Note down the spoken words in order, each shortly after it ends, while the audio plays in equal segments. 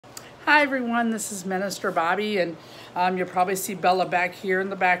Hi everyone, this is Minister Bobby, and you'll probably see Bella back here in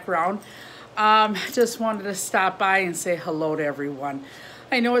the background. Just wanted to stop by and say hello to everyone.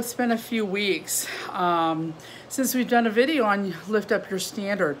 I know it's been a few weeks since we've done a video on Lift Up Your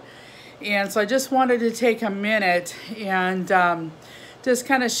Standard, and so I just wanted to take a minute and just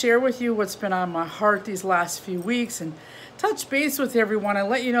kind of share with you what's been on my heart these last few weeks and touch base with everyone and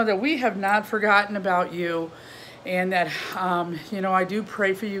let you know that we have not forgotten about you. And that, you know, I do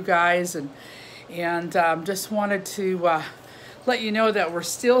pray for you guys, and just wanted to let you know that we're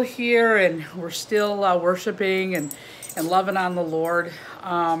still here and we're still worshiping and loving on the Lord.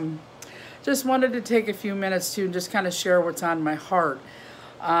 Just wanted to take a few minutes to just kind of share what's on my heart.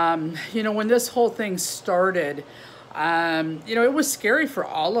 You know, when this whole thing started, you know, it was scary for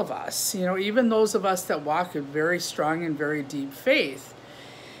all of us, you know, even those of us that walk in very strong and very deep faith.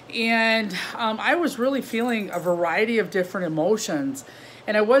 And I was really feeling a variety of different emotions,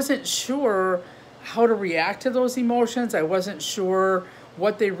 and I wasn't sure how to react to those emotions. I wasn't sure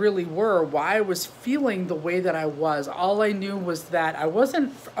what they really were, why I was feeling the way that I was. All I knew was that I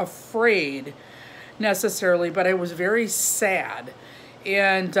wasn't afraid necessarily, but I was very sad.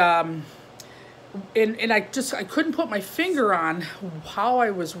 And I couldn't put my finger on how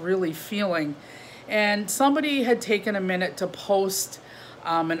I was really feeling. And somebody had taken a minute to post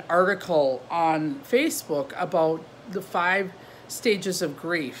an article on Facebook about the 5 stages of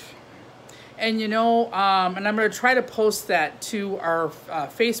grief. And you know, and I'm going to try to post that to our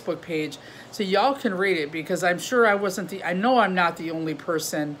Facebook page so y'all can read it, because I'm sure I know I'm not the only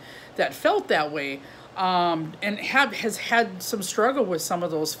person that felt that way, and has had some struggle with some of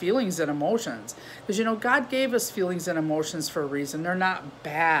those feelings and emotions. Because you know, God gave us feelings and emotions for a reason. They're not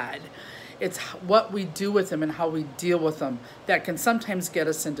bad. It's what we do with them and how we deal with them that can sometimes get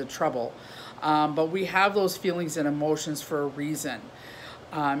us into trouble. But we have those feelings and emotions for a reason.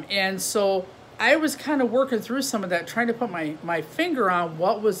 And so I was kind of working through some of that, trying to put my finger on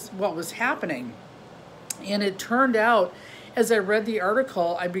what was happening. And it turned out, as I read the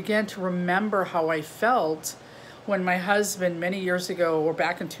article, I began to remember how I felt when my husband, many years ago, or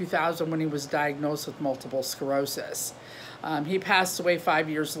back in 2000, when he was diagnosed with multiple sclerosis. He passed away 5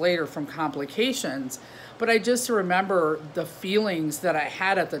 years later from complications, but I just remember the feelings that I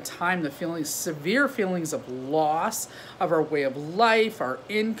had at the time, the feelings, severe feelings of loss of our way of life, our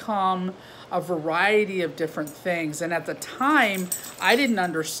income, a variety of different things. And at the time, I didn't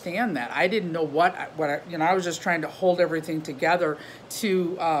understand that. I didn't know you know, I was just trying to hold everything together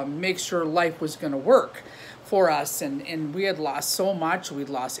to make sure life was going to work for us. And we had lost so much. We'd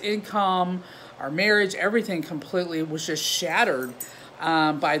lost income, our marriage, everything completely was just shattered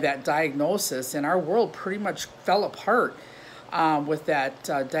by that diagnosis. And our world pretty much fell apart with that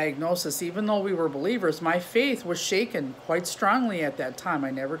diagnosis. Even though we were believers, my faith was shaken quite strongly at that time.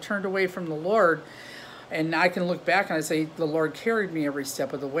 I never turned away from the Lord. And I can look back and I say the Lord carried me every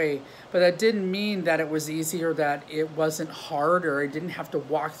step of the way. But that didn't mean that it was easy or that it wasn't hard or I didn't have to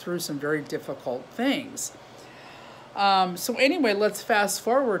walk through some very difficult things. So anyway, let's fast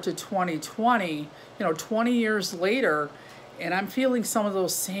forward to 2020, you know, 20 years later, and I'm feeling some of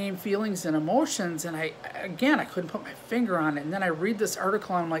those same feelings and emotions. And I couldn't put my finger on it. And then I read this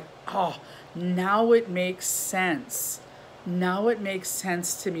article and I'm like, oh, now it makes sense. Now it makes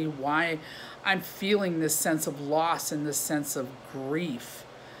sense to me why I'm feeling this sense of loss and this sense of grief.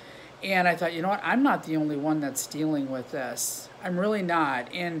 And I thought, you know what, I'm not the only one that's dealing with this. I'm really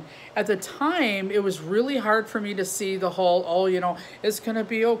not. And at the time, it was really hard for me to see the whole, oh, you know, it's going to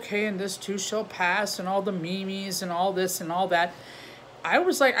be okay and this too shall pass and all the memes and all this and all that. I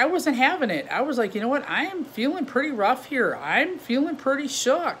was like, I wasn't having it. I was like, you know what, I am feeling pretty rough here. I'm feeling pretty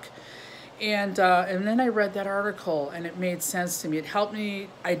shook. And then I read that article and it made sense to me. It helped me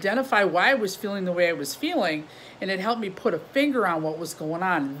identify why I was feeling the way I was feeling, and it helped me put a finger on what was going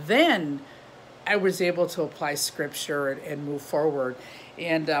on. Then I was able to apply scripture and move forward,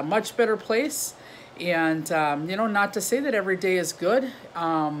 and a much better place. And, you know, not to say that every day is good,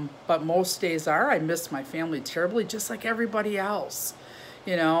 but most days are. I miss my family terribly, just like everybody else,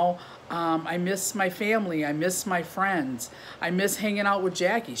 you know. I miss my family. I miss my friends. I miss hanging out with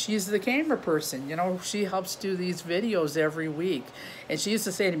Jackie. She's the camera person. You know, she helps do these videos every week. And she used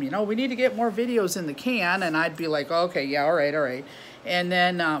to say to me, no, we need to get more videos in the can. And I'd be like, okay, yeah, all right. And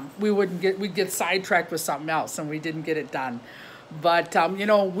then we'd get sidetracked with something else and we didn't get it done. But, you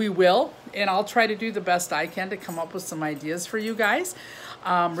know, we will. And I'll try to do the best I can to come up with some ideas for you guys.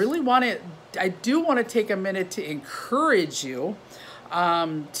 I do want to take a minute to encourage you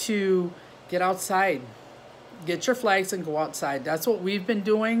to get outside, get your flags and go outside. That's what we've been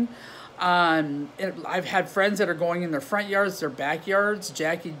doing. I've had friends that are going in their front yards, their backyards.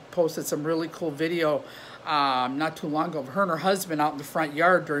 Jackie posted some really cool video not too long ago of her and her husband out in the front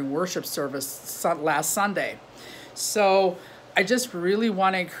yard during worship service last Sunday. So I just really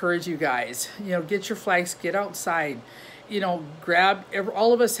want to encourage you guys, get your flags, get outside,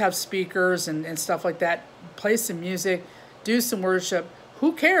 all of us have speakers and stuff like that, play some music, do some worship.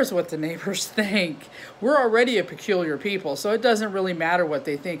 Who cares what the neighbors think? We're already a peculiar people, so it doesn't really matter what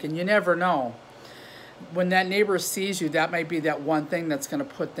they think, and you never know. When that neighbor sees you, that might be that one thing that's going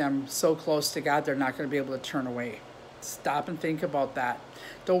to put them so close to God, they're not going to be able to turn away. Stop and think about that.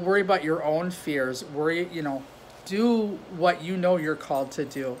 Don't worry about your own fears. Do what you know you're called to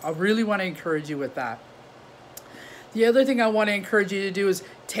do. I really want to encourage you with that. The other thing I want to encourage you to do is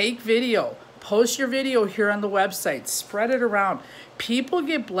take video. Post your video here on the website. Spread it around. People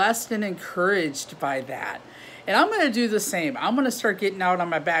get blessed and encouraged by that. And I'm going to do the same. I'm going to start getting out on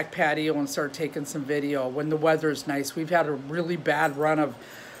my back patio and start taking some video when the weather is nice. We've had a really bad run of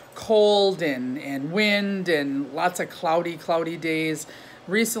cold and wind and lots of cloudy days.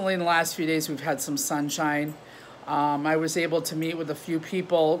 Recently, in the last few days, we've had some sunshine. I was able to meet with a few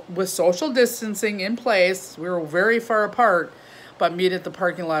people with social distancing in place. We were very far apart, but meet at the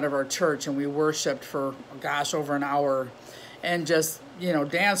parking lot of our church, and we worshiped for, over an hour and just,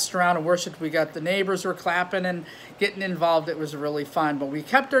 danced around and worshiped. We got the neighbors were clapping and getting involved. It was really fun, but we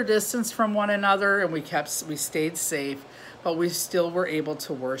kept our distance from one another and we stayed safe, but we still were able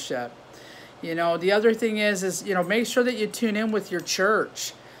to worship. The other thing is, make sure that you tune in with your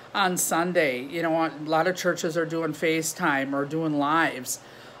church on Sunday. A lot of churches are doing FaceTime or doing lives.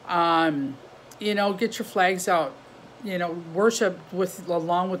 Get your flags out. Worship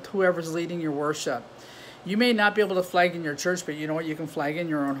along with whoever's leading your worship. You may not be able to flag in your church, but you know what? You can flag in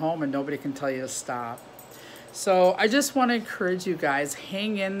your own home and nobody can tell you to stop. So I just want to encourage you guys,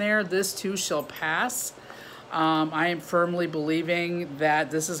 hang in there. This too shall pass. I am firmly believing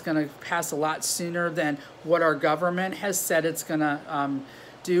that this is going to pass a lot sooner than what our government has said it's going to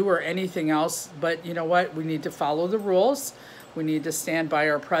do or anything else. But you know what? We need to follow the rules. We need to stand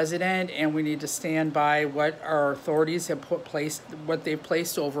by our president, and we need to stand by what our authorities have what they've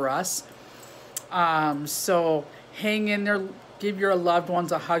placed over us. So hang in there. Give your loved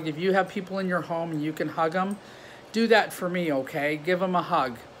ones a hug. If you have people in your home and you can hug them, do that for me, okay? Give them a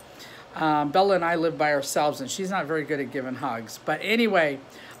hug. Bella and I live by ourselves, and she's not very good at giving hugs. But anyway,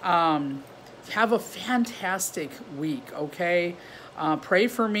 have a fantastic week, okay? Pray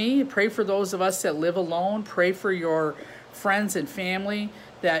for me. Pray for those of us that live alone. Pray for your friends and family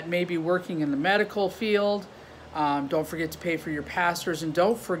that may be working in the medical field. Don't forget to pay for your pastors, and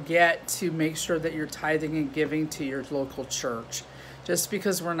don't forget to make sure that you're tithing and giving to your local church. Just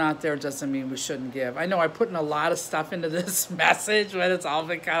because we're not there doesn't mean we shouldn't give. I know I put in a lot of stuff into this message, but it's all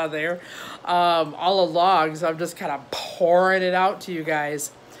been kind of there all along, so I'm just kind of pouring it out to you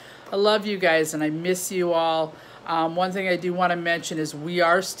guys. I love you guys, and I miss you all. One thing I do want to mention is we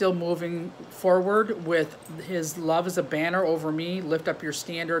are still moving forward with His Love is a Banner Over Me, Lift Up Your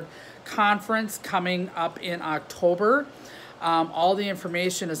Standard conference coming up in October. All the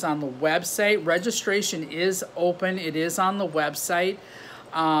information is on the website. Registration is open. It is on the website.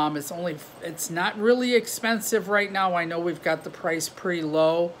 It's not really expensive right now. I know we've got the price pretty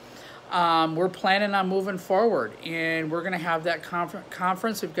low. We're planning on moving forward, and we're going to have that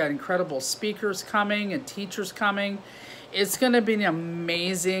conference. We've got incredible speakers coming and teachers coming. It's going to be an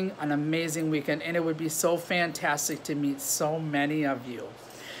amazing weekend, and it would be so fantastic to meet so many of you.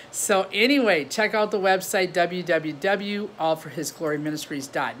 So anyway, check out the website,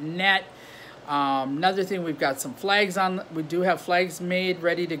 www.allforhisgloryministries.net. Another thing, we've got some flags on. We do have flags made,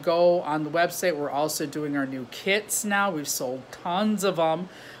 ready to go on the website. We're also doing our new kits now. We've sold tons of them.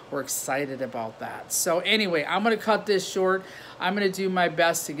 We're excited about that. So anyway, I'm going to cut this short. I'm going to do my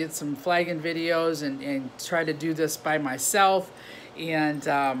best to get some flagging videos and try to do this by myself. And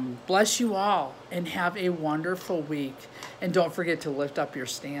bless you all, and have a wonderful week. And don't forget to lift up your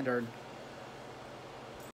standard.